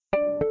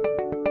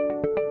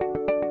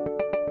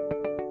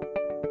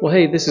Well,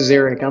 hey, this is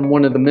Eric. I'm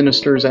one of the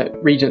ministers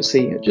at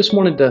Regency. I just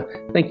wanted to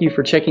thank you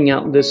for checking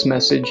out this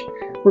message.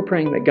 We're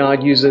praying that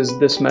God uses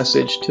this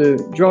message to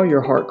draw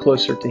your heart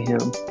closer to Him.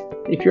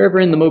 If you're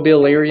ever in the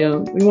Mobile area,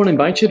 we want to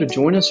invite you to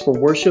join us for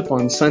worship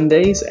on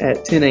Sundays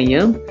at 10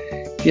 a.m.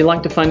 If you'd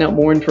like to find out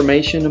more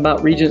information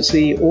about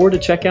Regency or to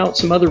check out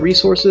some other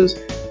resources,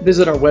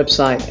 visit our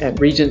website at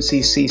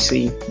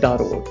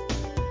regencycc.org.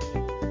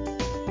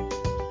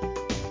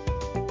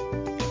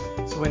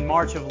 So in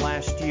March of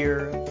last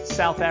year,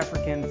 South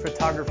African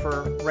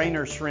photographer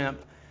Rainer Shrimp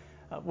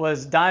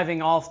was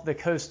diving off the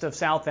coast of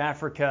South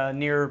Africa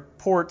near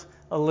Port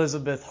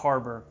Elizabeth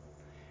Harbor.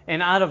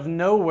 And out of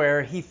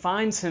nowhere, he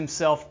finds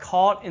himself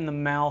caught in the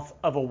mouth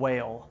of a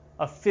whale,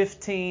 a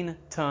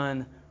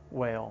 15-ton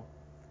whale.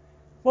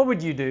 What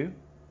would you do?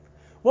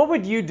 What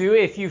would you do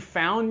if you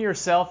found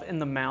yourself in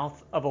the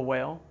mouth of a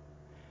whale?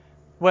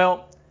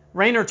 Well,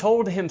 Rainer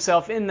told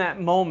himself in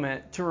that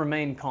moment to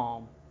remain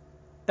calm.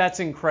 That's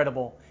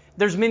incredible.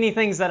 There's many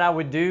things that I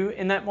would do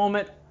in that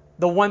moment.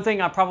 The one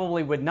thing I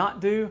probably would not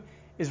do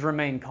is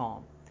remain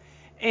calm.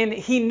 And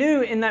he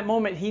knew in that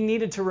moment he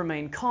needed to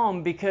remain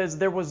calm because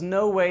there was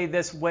no way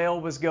this whale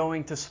was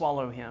going to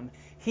swallow him.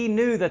 He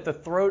knew that the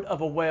throat of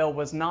a whale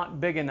was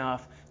not big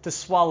enough to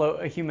swallow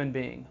a human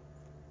being.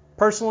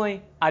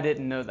 Personally, I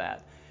didn't know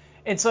that.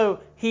 And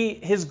so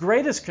his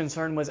greatest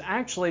concern was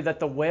actually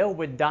that the whale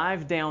would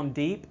dive down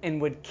deep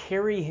and would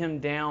carry him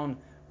down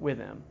with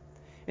him.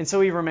 And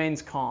so he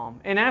remains calm.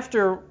 And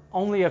after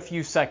only a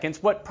few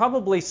seconds, what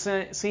probably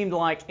seemed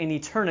like an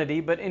eternity,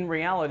 but in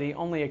reality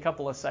only a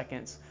couple of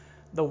seconds,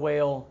 the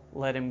whale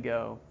let him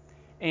go.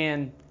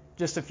 And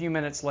just a few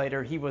minutes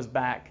later, he was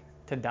back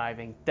to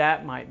diving.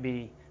 That might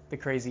be the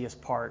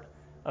craziest part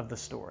of the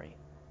story.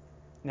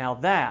 Now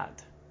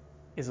that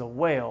is a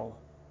whale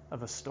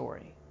of a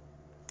story.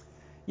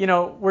 You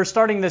know, we're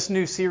starting this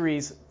new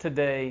series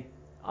today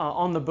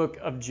on the book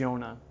of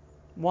Jonah.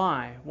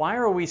 Why? Why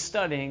are we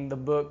studying the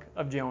book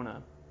of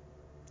Jonah?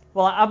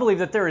 Well, I believe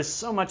that there is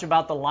so much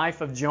about the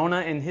life of Jonah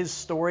and his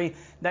story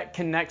that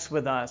connects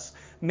with us.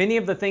 Many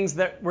of the things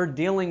that we're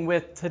dealing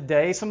with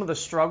today, some of the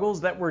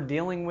struggles that we're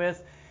dealing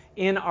with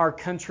in our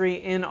country,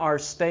 in our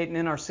state, and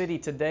in our city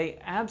today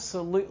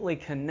absolutely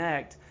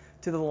connect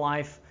to the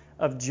life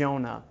of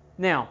Jonah.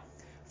 Now,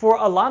 for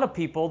a lot of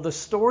people, the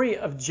story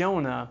of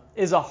Jonah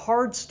is a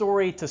hard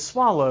story to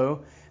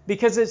swallow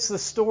because it's the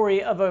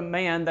story of a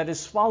man that is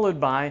swallowed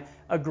by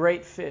a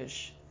great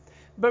fish.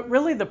 But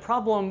really the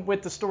problem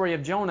with the story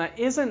of Jonah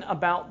isn't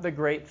about the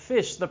great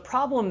fish. The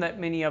problem that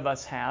many of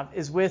us have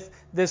is with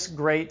this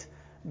great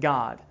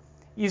God.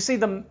 You see,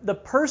 the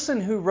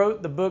person who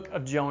wrote the book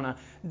of Jonah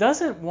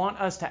doesn't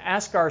want us to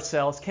ask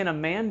ourselves, can a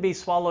man be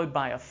swallowed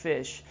by a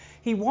fish?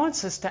 He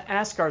wants us to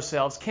ask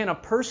ourselves, can a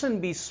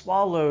person be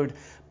swallowed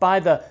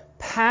by the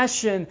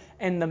passion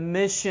and the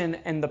mission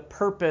and the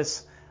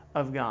purpose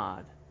of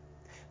God?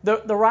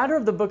 The writer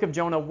of the book of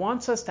Jonah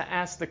wants us to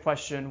ask the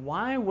question,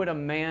 why would a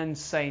man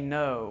say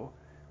no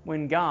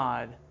when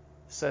God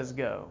says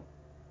go?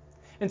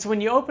 And so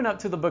when you open up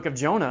to the book of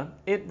Jonah,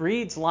 it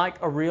reads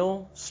like a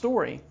real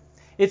story.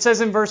 It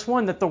says in verse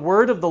 1 that the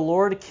word of the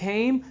Lord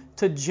came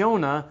to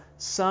Jonah,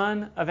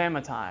 son of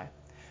Amittai.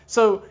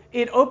 So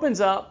it opens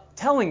up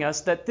telling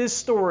us that this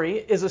story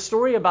is a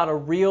story about a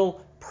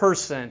real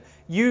person.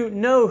 You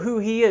know who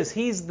he is.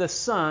 He's the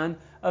son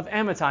of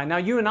Amittai. Now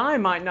you and I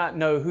might not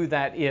know who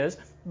that is,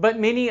 but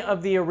many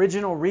of the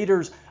original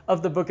readers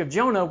of the book of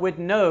Jonah would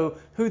know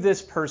who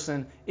this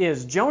person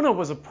is. Jonah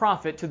was a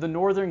prophet to the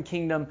northern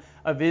kingdom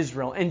of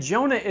Israel. And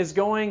Jonah is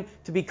going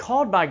to be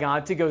called by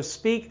God to go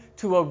speak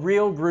to a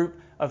real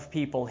group of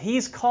people.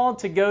 He's called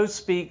to go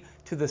speak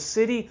to the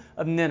city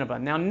of Nineveh.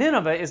 Now,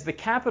 Nineveh is the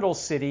capital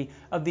city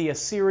of the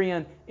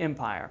Assyrian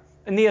Empire.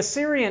 And the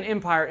Assyrian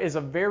Empire is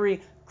a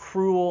very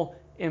cruel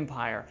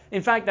empire.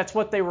 In fact, that's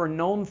what they were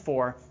known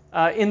for.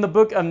 In the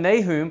book of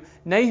Nahum,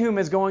 Nahum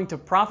is going to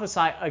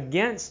prophesy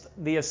against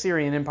the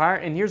Assyrian Empire,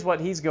 and here's what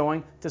he's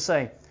going to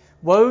say.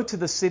 Woe to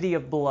the city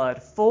of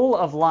blood, full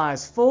of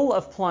lies, full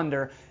of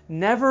plunder,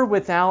 never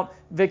without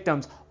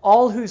victims.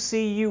 All who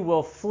see you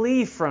will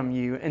flee from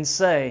you and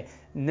say,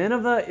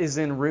 Nineveh is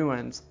in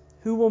ruins.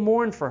 Who will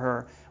mourn for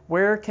her?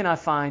 Where can I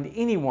find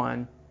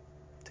anyone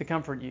to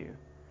comfort you?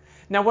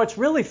 Now, what's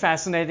really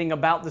fascinating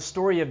about the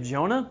story of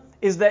Jonah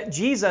is that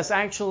Jesus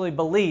actually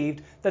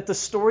believed that the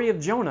story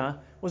of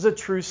Jonah was a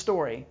true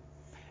story.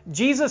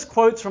 Jesus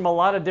quotes from a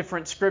lot of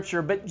different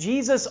scripture, but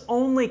Jesus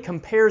only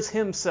compares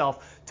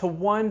himself to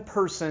one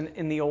person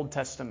in the Old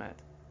Testament.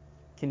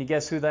 Can you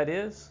guess who that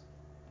is?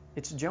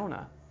 It's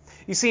Jonah.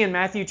 You see in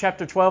Matthew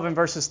chapter 12 and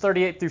verses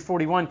 38 through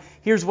 41,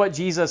 here's what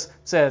Jesus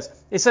says.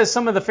 It says,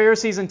 some of the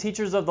Pharisees and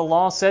teachers of the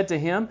law said to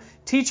him,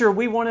 Teacher,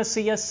 we want to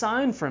see a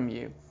sign from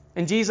you.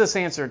 And Jesus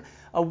answered,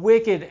 A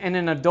wicked and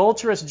an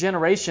adulterous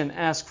generation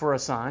ask for a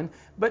sign,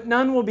 but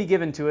none will be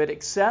given to it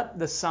except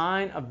the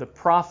sign of the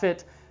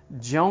prophet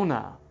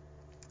Jonah.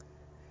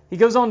 He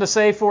goes on to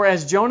say, For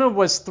as Jonah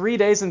was 3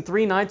 days and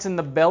 3 nights in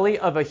the belly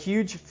of a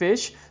huge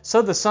fish,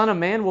 so the Son of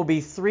Man will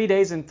be 3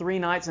 days and 3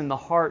 nights in the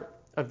heart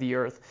of the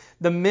earth.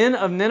 The men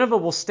of Nineveh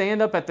will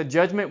stand up at the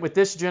judgment with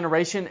this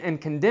generation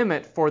and condemn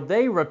it, for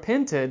they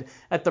repented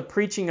at the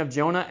preaching of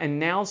Jonah, and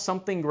now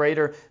something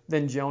greater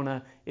than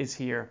Jonah is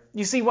here.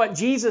 You see, what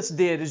Jesus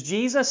did is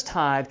Jesus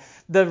tied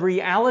the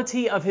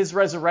reality of his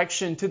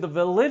resurrection to the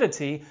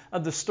validity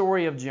of the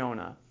story of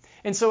Jonah.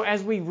 And so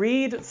as we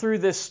read through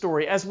this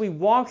story, as we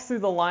walk through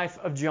the life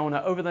of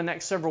Jonah over the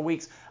next several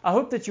weeks, I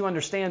hope that you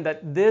understand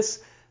that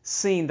this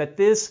scene, that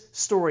this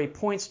story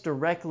points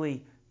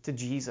directly to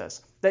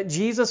Jesus. That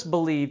Jesus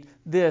believed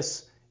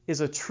this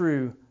is a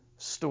true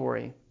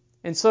story.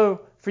 And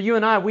so for you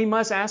and I, we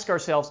must ask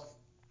ourselves,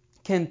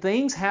 can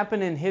things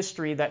happen in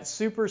history that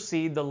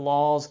supersede the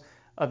laws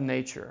of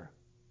nature?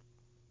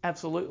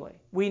 Absolutely.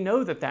 We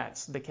know that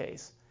that's the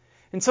case.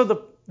 And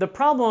so the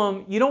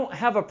problem, you don't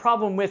have a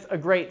problem with a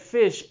great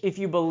fish if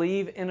you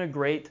believe in a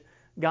great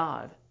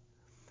God.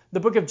 The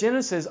book of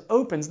Genesis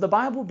opens, the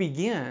Bible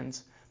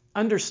begins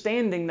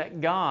understanding that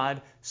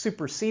God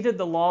superseded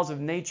the laws of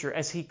nature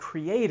as He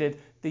created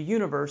the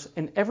universe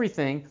and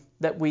everything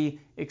that we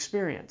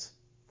experience.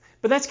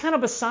 But that's kind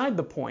of beside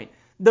the point.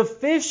 The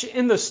fish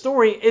in the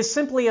story is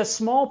simply a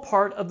small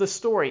part of the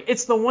story.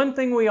 It's the one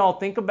thing we all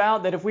think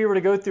about, that if we were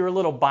to go through a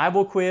little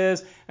Bible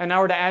quiz and I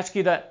were to ask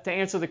you to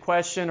answer the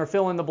question or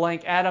fill in the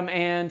blank, Adam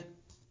and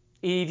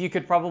Eve, you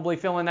could probably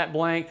fill in that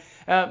blank.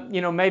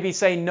 Maybe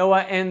say Noah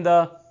and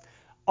the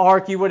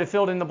ark, you would have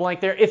filled in the blank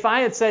there. If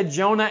I had said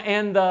Jonah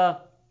and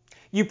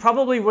you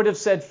probably would have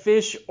said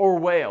fish or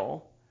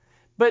whale.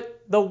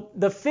 But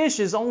the fish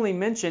is only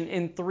mentioned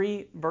in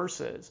 3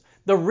 verses.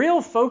 The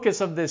real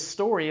focus of this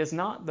story is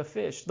not the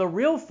fish. The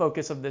real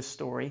focus of this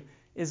story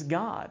is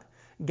God.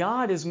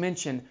 God is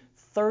mentioned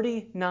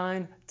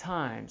 39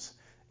 times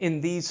in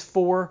these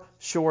 4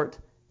 short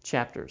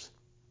chapters.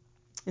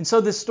 And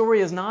so this story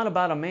is not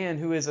about a man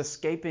who is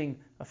escaping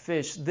a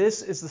fish.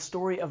 This is the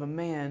story of a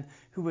man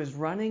who is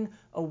running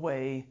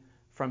away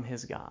from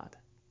his God.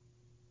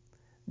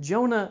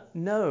 Jonah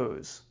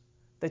knows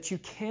that you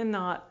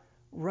cannot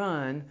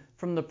run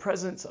from the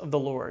presence of the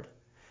Lord.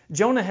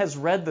 Jonah has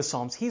read the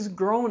Psalms. He's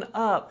grown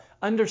up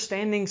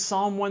understanding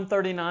Psalm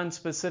 139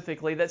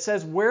 specifically that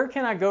says, where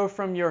can I go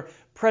from your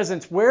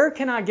presence? Where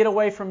can I get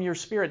away from your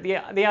spirit?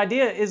 The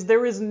idea is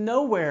there is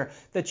nowhere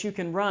that you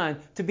can run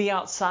to be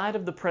outside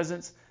of the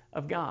presence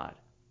of God.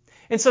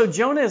 And so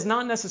Jonah is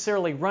not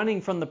necessarily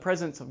running from the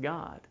presence of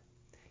God.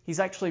 He's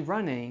actually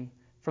running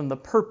from the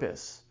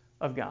purpose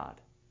of God.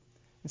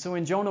 And so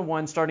in Jonah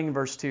 1, starting in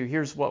verse 2,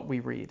 here's what we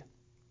read.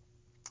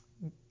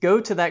 Go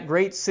to that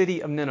great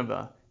city of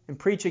Nineveh and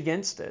preach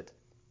against it,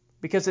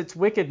 because its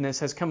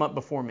wickedness has come up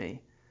before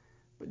me.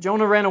 But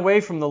Jonah ran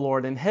away from the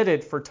Lord and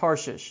headed for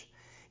Tarshish.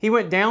 He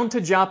went down to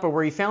Joppa,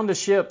 where he found a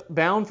ship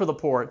bound for the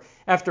port.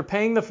 After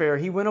paying the fare,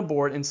 he went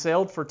aboard and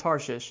sailed for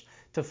Tarshish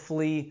to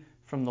flee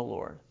from the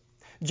Lord.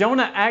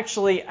 Jonah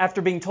actually,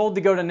 after being told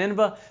to go to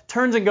Nineveh,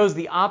 turns and goes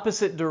the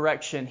opposite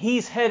direction.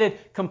 He's headed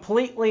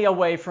completely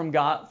away from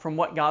God, from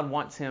what God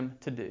wants him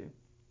to do.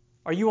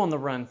 Are you on the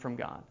run from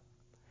God?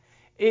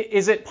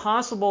 Is it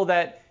possible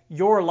that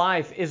your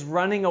life is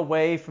running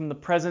away from the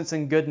presence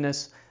and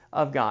goodness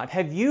of God?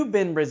 Have you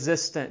been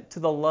resistant to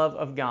the love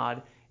of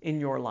God in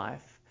your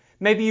life?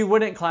 Maybe you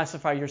wouldn't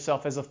classify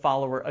yourself as a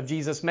follower of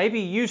Jesus.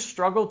 Maybe you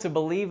struggle to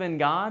believe in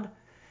God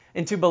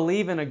and to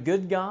believe in a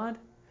good God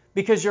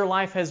because your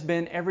life has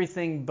been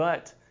everything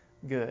but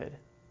good.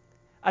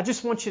 I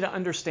just want you to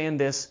understand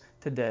this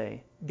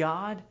today.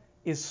 God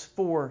is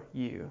for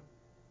you.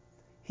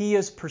 He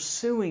is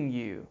pursuing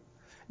you.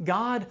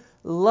 God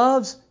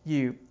loves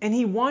you, and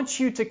He wants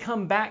you to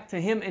come back to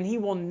Him, and He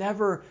will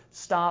never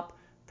stop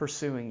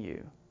pursuing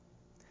you.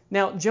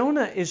 Now,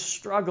 Jonah is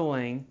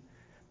struggling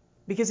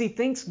because he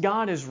thinks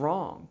God is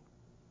wrong.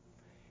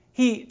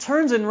 He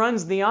turns and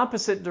runs the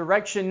opposite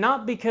direction,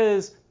 not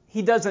because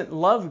he doesn't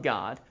love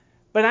God,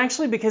 but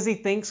actually because he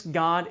thinks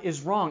God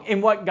is wrong.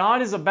 And what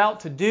God is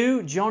about to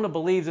do, Jonah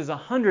believes is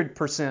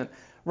 100%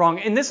 wrong.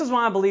 And this is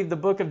why I believe the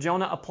book of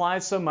Jonah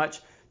applies so much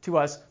to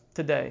us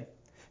today.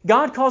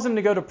 God calls him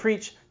to go to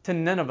preach to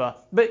Nineveh,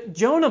 but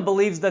Jonah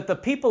believes that the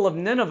people of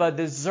Nineveh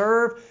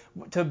deserve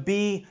to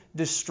be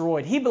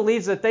destroyed. He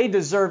believes that they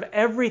deserve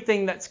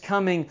everything that's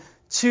coming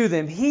to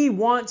them. He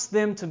wants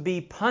them to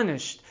be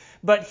punished,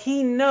 but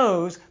he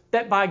knows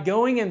that by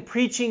going and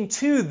preaching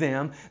to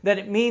them, that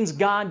it means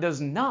God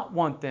does not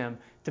want them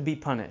to be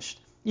punished.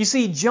 You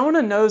see,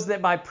 Jonah knows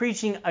that by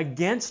preaching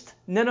against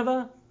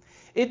Nineveh,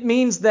 it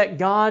means that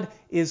God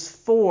is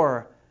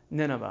for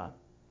Nineveh.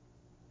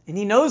 And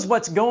he knows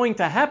what's going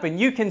to happen.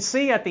 You can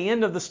see at the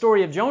end of the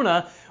story of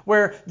Jonah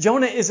where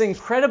Jonah is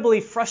incredibly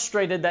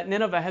frustrated that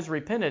Nineveh has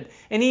repented.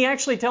 And he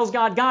actually tells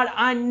God, God,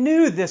 I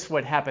knew this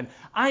would happen.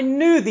 I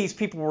knew these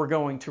people were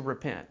going to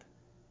repent.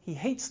 He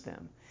hates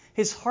them.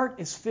 His heart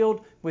is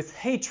filled with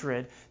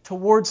hatred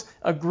towards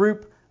a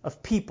group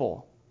of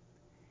people.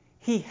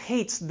 He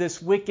hates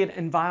this wicked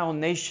and vile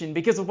nation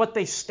because of what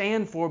they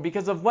stand for,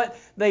 because of what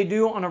they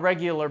do on a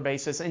regular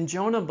basis. And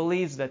Jonah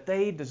believes that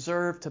they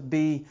deserve to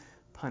be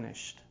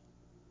punished.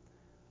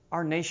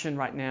 Our nation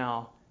right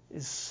now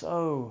is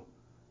so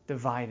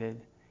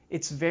divided.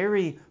 It's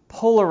very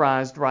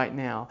polarized right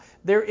now.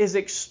 There is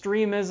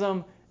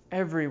extremism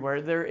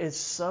everywhere. There is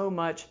so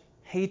much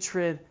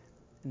hatred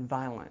and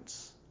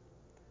violence.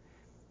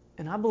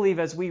 And I believe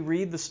as we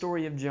read the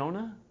story of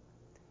Jonah,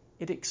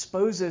 it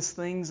exposes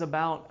things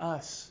about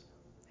us.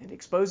 It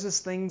exposes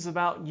things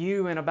about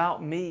you and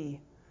about me,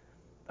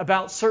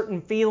 about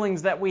certain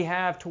feelings that we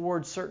have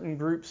towards certain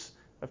groups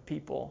of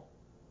people,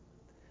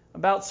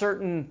 about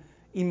certain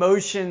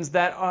emotions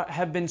that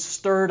have been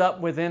stirred up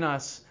within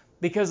us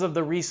because of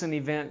the recent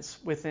events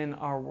within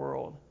our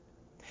world.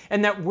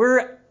 And that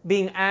we're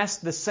being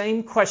asked the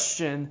same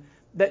question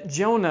that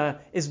Jonah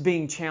is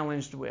being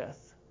challenged with.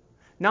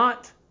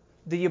 Not,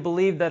 do you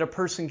believe that a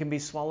person can be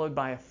swallowed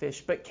by a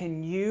fish, but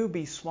can you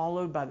be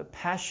swallowed by the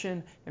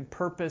passion and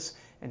purpose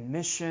and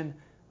mission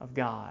of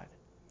God?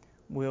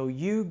 Will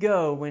you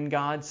go when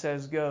God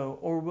says go,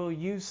 or will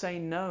you say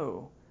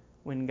no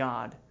when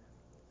God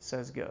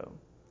says go?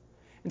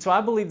 And so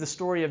I believe the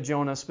story of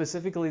Jonah,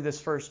 specifically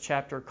this first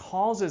chapter,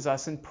 causes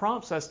us and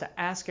prompts us to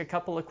ask a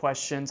couple of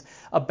questions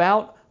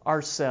about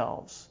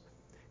ourselves.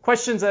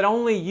 Questions that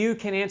only you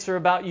can answer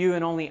about you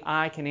and only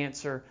I can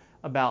answer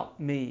about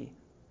me.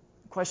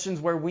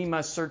 Questions where we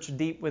must search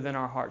deep within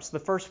our hearts. The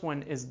first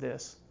one is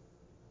this: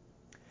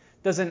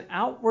 does an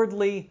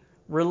outwardly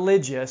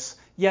religious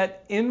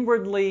yet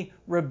inwardly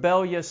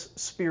rebellious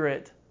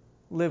spirit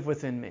live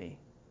within me?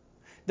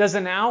 Does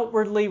an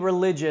outwardly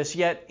religious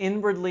yet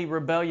inwardly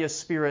rebellious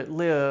spirit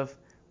live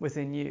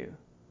within you?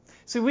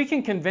 See, we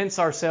can convince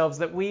ourselves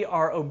that we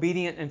are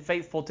obedient and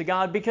faithful to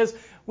God because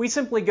we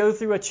simply go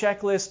through a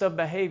checklist of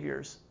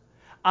behaviors.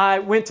 I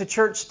went to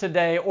church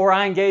today, or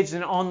I engaged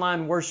in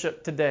online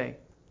worship today.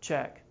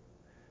 Check.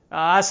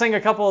 I sang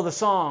a couple of the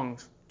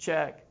songs.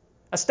 Check.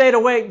 I stayed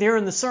awake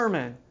during the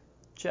sermon.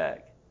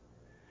 Check.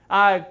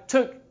 I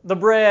took the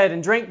bread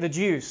and drank the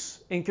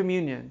juice in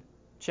communion.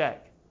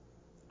 Check.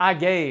 I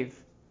gave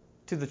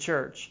to the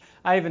church.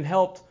 I even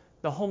helped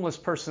the homeless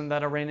person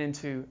that I ran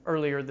into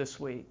earlier this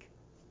week.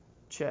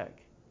 Check.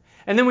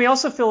 And then we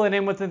also fill it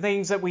in with the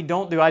things that we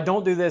don't do. I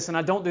don't do this, and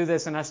I don't do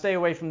this, and I stay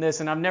away from this,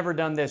 and I've never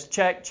done this.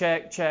 Check,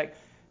 check, check,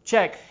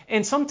 check.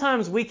 And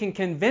sometimes we can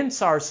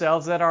convince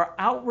ourselves that our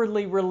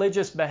outwardly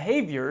religious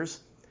behaviors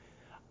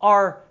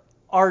are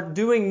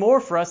doing more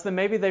for us than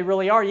maybe they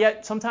really are.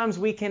 Yet sometimes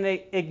we can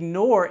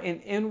ignore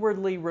an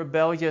inwardly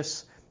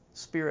rebellious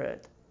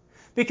spirit.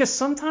 Because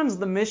sometimes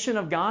the mission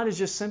of God is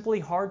just simply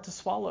hard to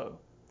swallow.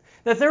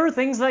 That there are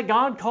things that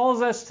God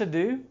calls us to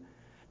do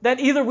that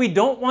either we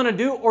don't want to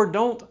do or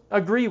don't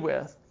agree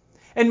with.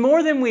 And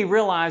more than we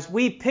realize,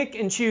 we pick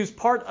and choose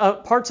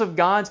parts of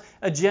God's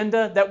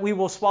agenda that we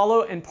will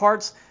swallow and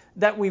parts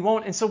that we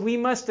won't. And so we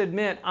must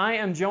admit, I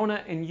am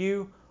Jonah and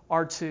you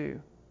are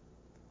too.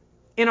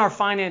 In our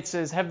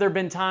finances, have there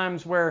been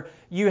times where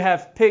you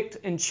have picked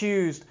and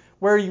chosen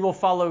where you will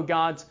follow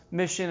God's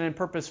mission and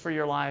purpose for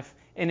your life,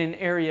 and in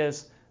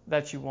areas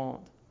that you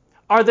won't?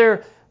 Are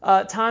there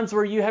times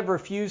where you have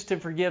refused to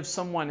forgive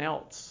someone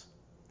else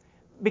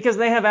because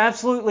they have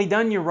absolutely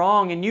done you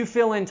wrong and you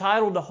feel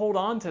entitled to hold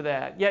on to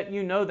that, yet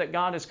you know that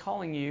God is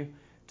calling you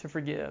to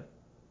forgive?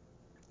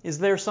 Is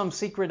there some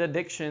secret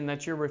addiction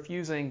that you're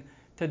refusing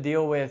to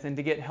deal with and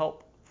to get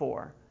help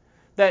for?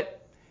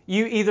 That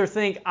you either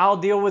think, I'll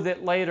deal with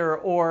it later,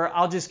 or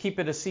I'll just keep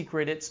it a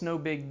secret, it's no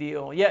big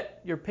deal.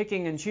 Yet you're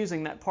picking and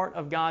choosing that part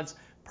of God's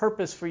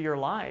purpose for your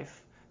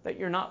life that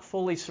you're not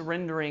fully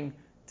surrendering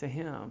to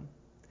Him.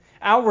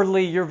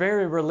 Outwardly, you're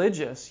very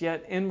religious,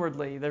 yet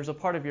inwardly, there's a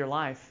part of your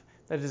life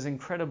that is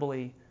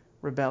incredibly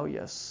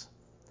rebellious.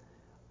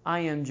 I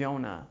am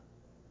Jonah,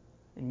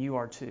 and you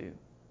are too.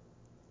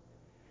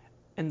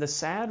 And the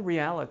sad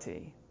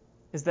reality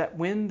is that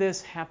when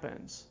this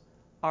happens,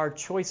 our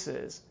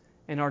choices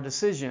and our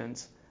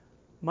decisions,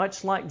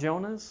 much like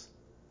Jonah's,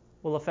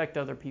 will affect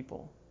other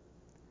people.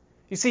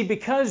 You see,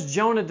 because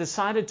Jonah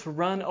decided to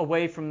run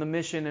away from the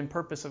mission and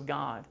purpose of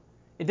God,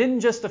 it didn't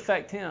just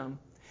affect him.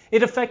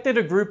 It affected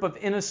a group of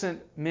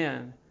innocent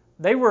men.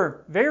 They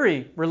were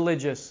very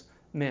religious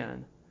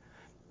men.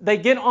 They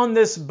get on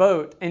this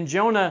boat, and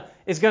Jonah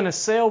is going to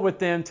sail with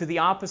them to the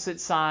opposite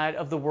side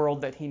of the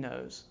world that he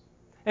knows.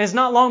 And it's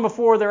not long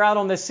before they're out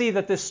on the sea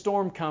that this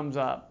storm comes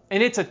up.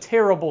 And it's a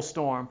terrible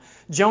storm.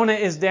 Jonah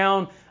is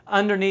down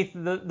underneath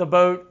the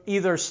boat,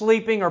 either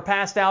sleeping or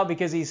passed out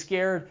because he's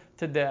scared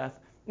to death.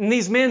 And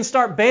these men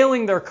start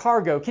bailing their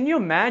cargo. Can you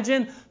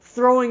imagine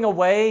throwing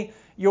away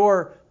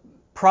your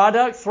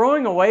product,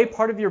 throwing away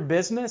part of your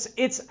business?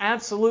 It's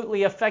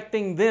absolutely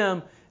affecting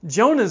them.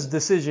 Jonah's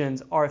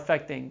decisions are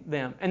affecting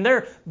them. And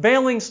they're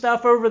bailing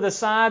stuff over the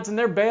sides, and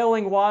they're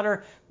bailing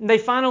water. And they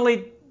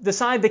finally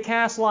decide to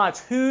cast lots.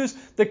 Who's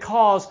the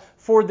cause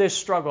for this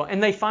struggle?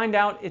 And they find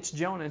out it's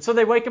Jonah. And so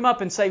they wake him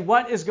up and say,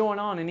 what is going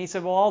on? And he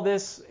said, well, all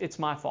this, it's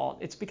my fault.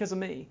 It's because of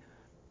me.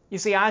 You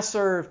see, I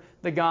serve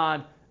the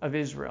God of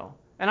Israel.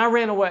 And I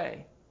ran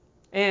away.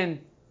 And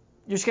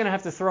you're just going to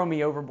have to throw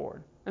me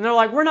overboard. And they're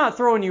like, we're not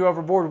throwing you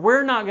overboard.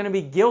 We're not going to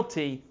be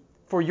guilty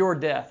for your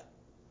death.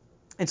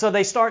 And so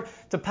they start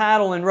to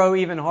paddle and row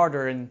even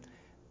harder, and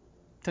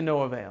to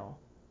no avail.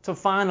 So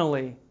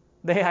finally,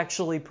 they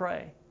actually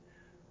pray.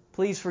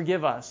 Please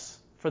forgive us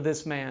for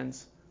this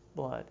man's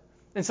blood.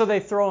 And so they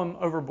throw him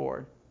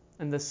overboard,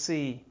 and the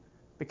sea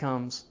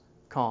becomes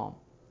calm.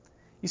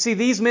 You see,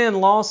 these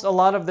men lost a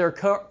lot of their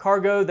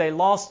cargo. They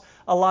lost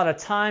a lot of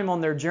time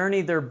on their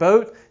journey. Their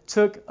boat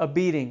took a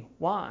beating.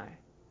 Why?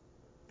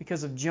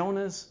 Because of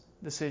Jonah's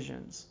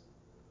decisions.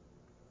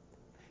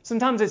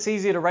 Sometimes it's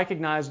easy to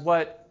recognize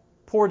what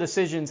poor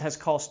decisions has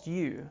cost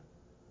you.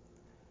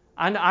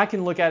 I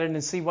can look at it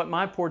and see what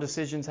my poor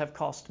decisions have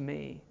cost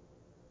me.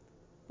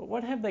 But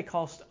what have they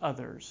cost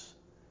others?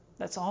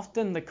 That's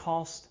often the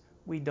cost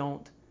we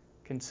don't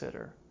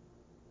consider.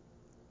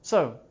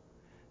 So,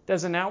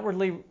 does an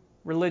outwardly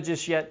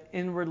religious yet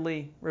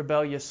inwardly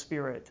rebellious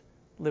spirit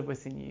live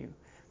within you?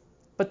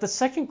 But the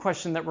second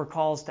question that we're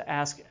called to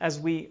ask as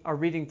we are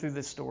reading through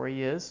this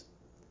story is,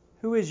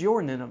 who is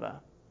your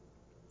Nineveh?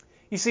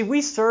 You see,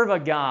 we serve a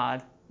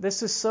God,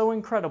 this is so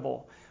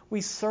incredible,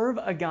 we serve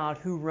a God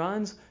who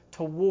runs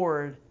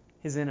toward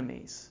His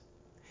enemies.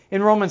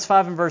 In Romans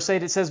 5 and verse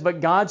 8 it says,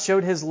 "But God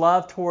showed His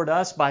love toward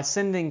us by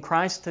sending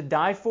Christ to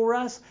die for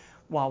us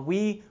while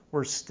we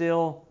were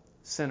still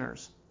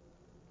sinners."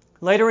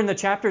 Later in the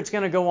chapter it's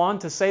going to go on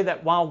to say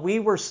that while we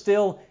were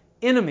still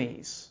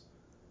enemies,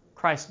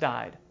 Christ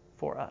died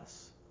for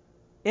us.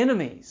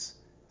 Enemies,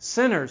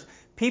 sinners,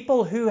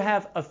 people who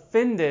have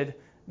offended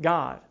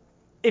God.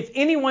 If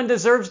anyone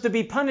deserves to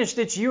be punished,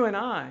 it's you and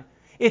I.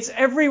 It's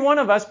every one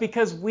of us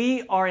because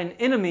we are an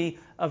enemy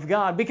of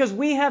God, because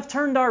we have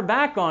turned our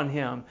back on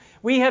Him.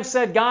 We have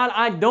said, God,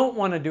 I don't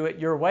want to do it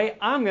your way.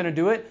 I'm going to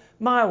do it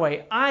my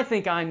way. I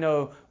think I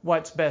know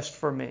what's best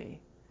for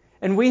me.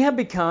 And we have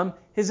become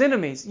His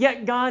enemies.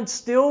 Yet God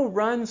still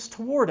runs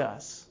toward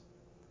us.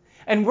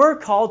 And we're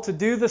called to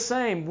do the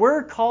same.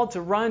 We're called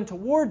to run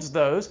towards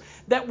those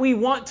that we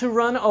want to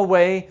run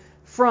away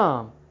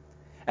from.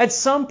 At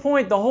some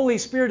point, the Holy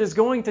Spirit is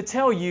going to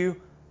tell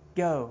you,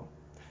 go.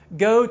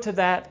 Go to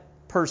that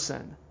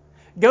person.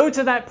 Go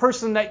to that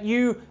person that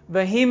you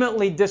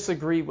vehemently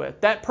disagree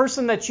with, that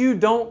person that you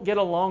don't get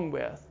along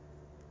with.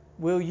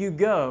 Will you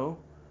go,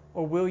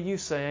 or will you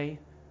say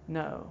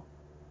no?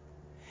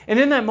 And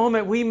in that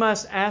moment, we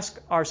must ask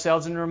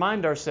ourselves and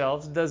remind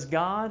ourselves, does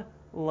God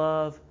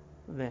love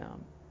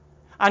them?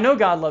 I know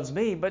God loves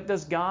me, but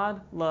does God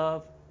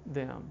love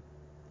them?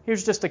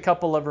 Here's just a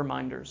couple of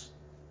reminders.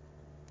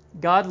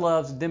 God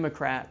loves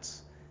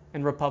Democrats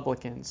and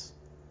Republicans.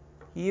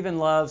 He even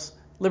loves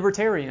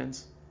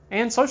libertarians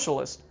and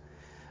socialists.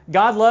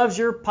 God loves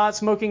your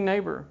pot-smoking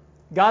neighbor.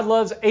 God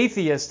loves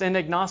atheists and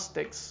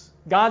agnostics.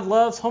 God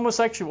loves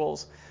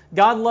homosexuals.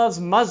 God loves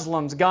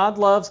Muslims. God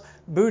loves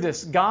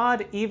Buddhists.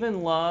 God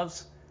even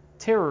loves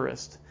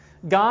terrorists.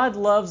 God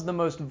loves the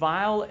most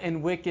vile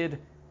and wicked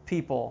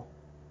people.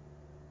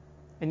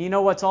 And you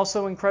know what's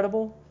also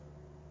incredible?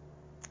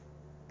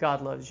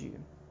 God loves you.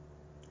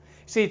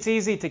 See, it's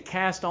easy to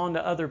cast on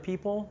to other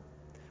people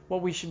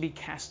what we should be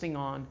casting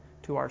on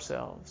to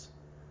ourselves.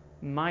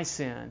 My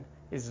sin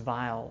is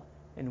vile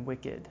and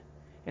wicked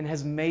and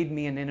has made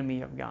me an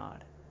enemy of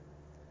God.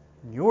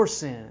 Your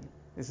sin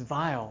is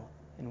vile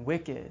and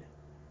wicked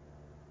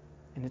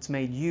and it's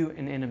made you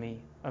an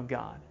enemy of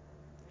God.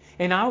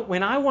 And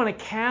when I want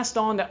to cast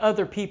on to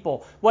other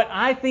people what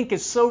I think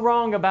is so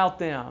wrong about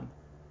them,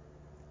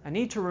 I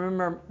need to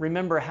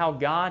remember how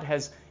God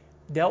has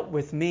dealt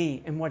with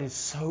me and what is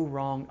so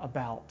wrong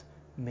about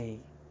me.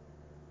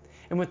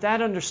 And with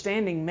that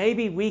understanding,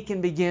 maybe we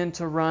can begin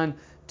to run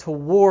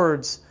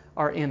towards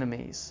our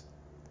enemies.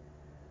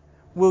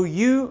 Will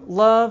you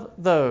love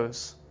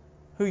those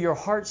who your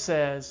heart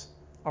says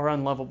are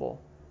unlovable?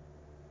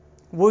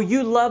 Will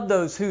you love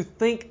those who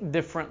think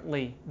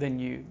differently than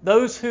you?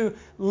 Those who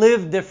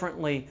live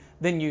differently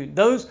than you?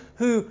 Those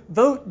who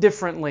vote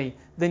differently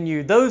than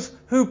you? Those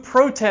who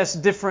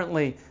protest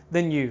differently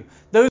than you?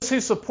 Those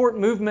who support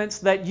movements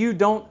that you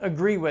don't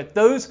agree with?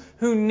 Those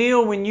who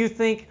kneel when you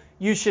think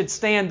you should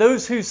stand?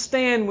 Those who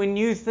stand when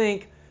you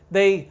think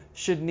they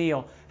should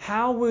kneel?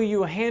 How will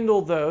you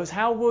handle those?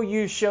 How will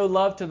you show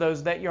love to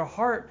those that your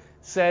heart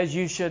says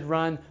you should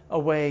run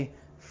away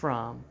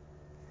from?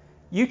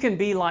 You can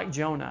be like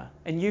Jonah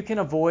and you can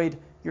avoid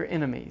your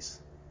enemies.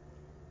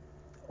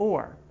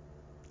 Or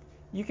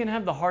you can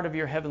have the heart of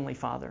your Heavenly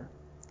Father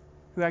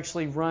who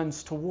actually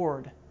runs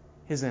toward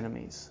His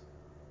enemies,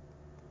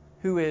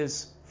 who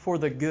is for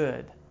the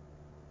good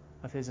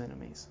of His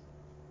enemies.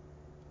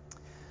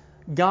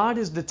 God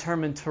is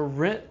determined to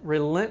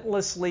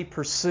relentlessly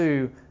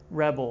pursue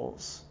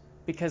rebels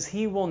because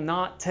He will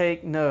not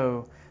take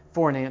no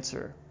for an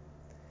answer.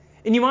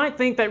 And you might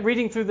think that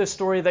reading through this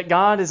story that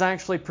God is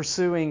actually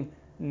pursuing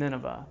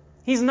Nineveh.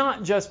 He's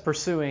not just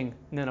pursuing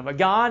Nineveh.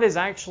 God is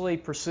actually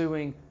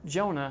pursuing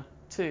Jonah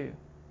too.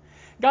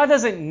 God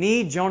doesn't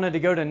need Jonah to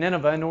go to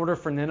Nineveh in order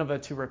for Nineveh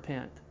to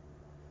repent.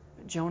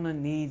 But Jonah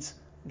needs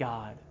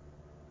God.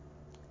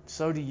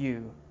 So do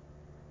you,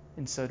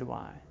 and so do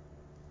I.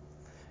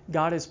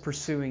 God is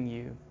pursuing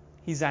you.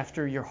 He's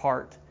after your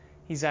heart.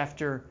 He's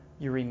after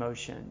your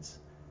emotions.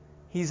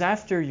 He's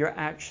after your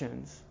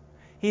actions.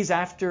 He's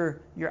after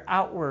your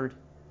outward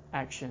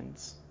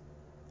actions.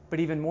 But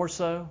even more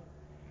so,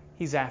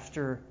 He's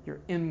after your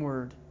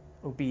inward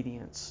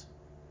obedience.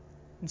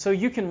 And so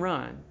you can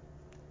run,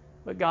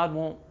 but God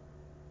won't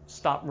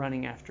stop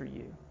running after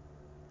you.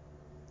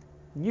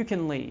 You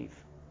can leave,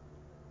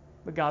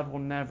 but God will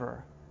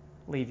never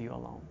leave you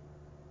alone.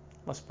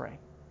 Let's pray.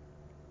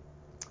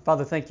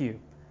 Father, thank you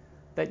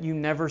that you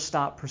never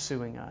stop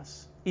pursuing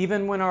us,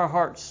 even when our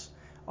hearts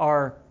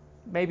are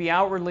maybe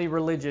outwardly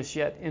religious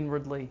yet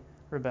inwardly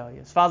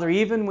rebellious. Father,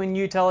 even when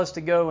you tell us to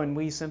go and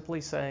we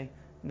simply say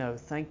no,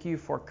 thank you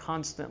for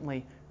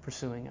constantly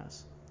pursuing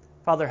us.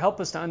 Father, help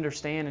us to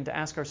understand and to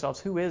ask ourselves,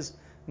 who is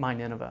my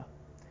Nineveh?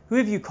 Who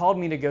have you called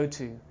me to go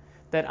to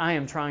that I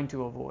am trying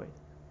to avoid?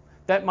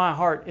 That my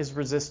heart is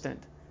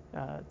resistant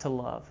to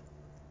love.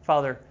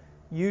 Father,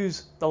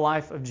 use the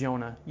life of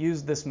Jonah,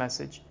 use this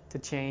message to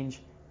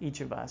change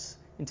each of us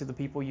into the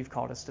people you've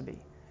called us to be.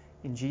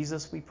 In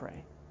Jesus we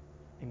pray.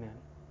 Amen.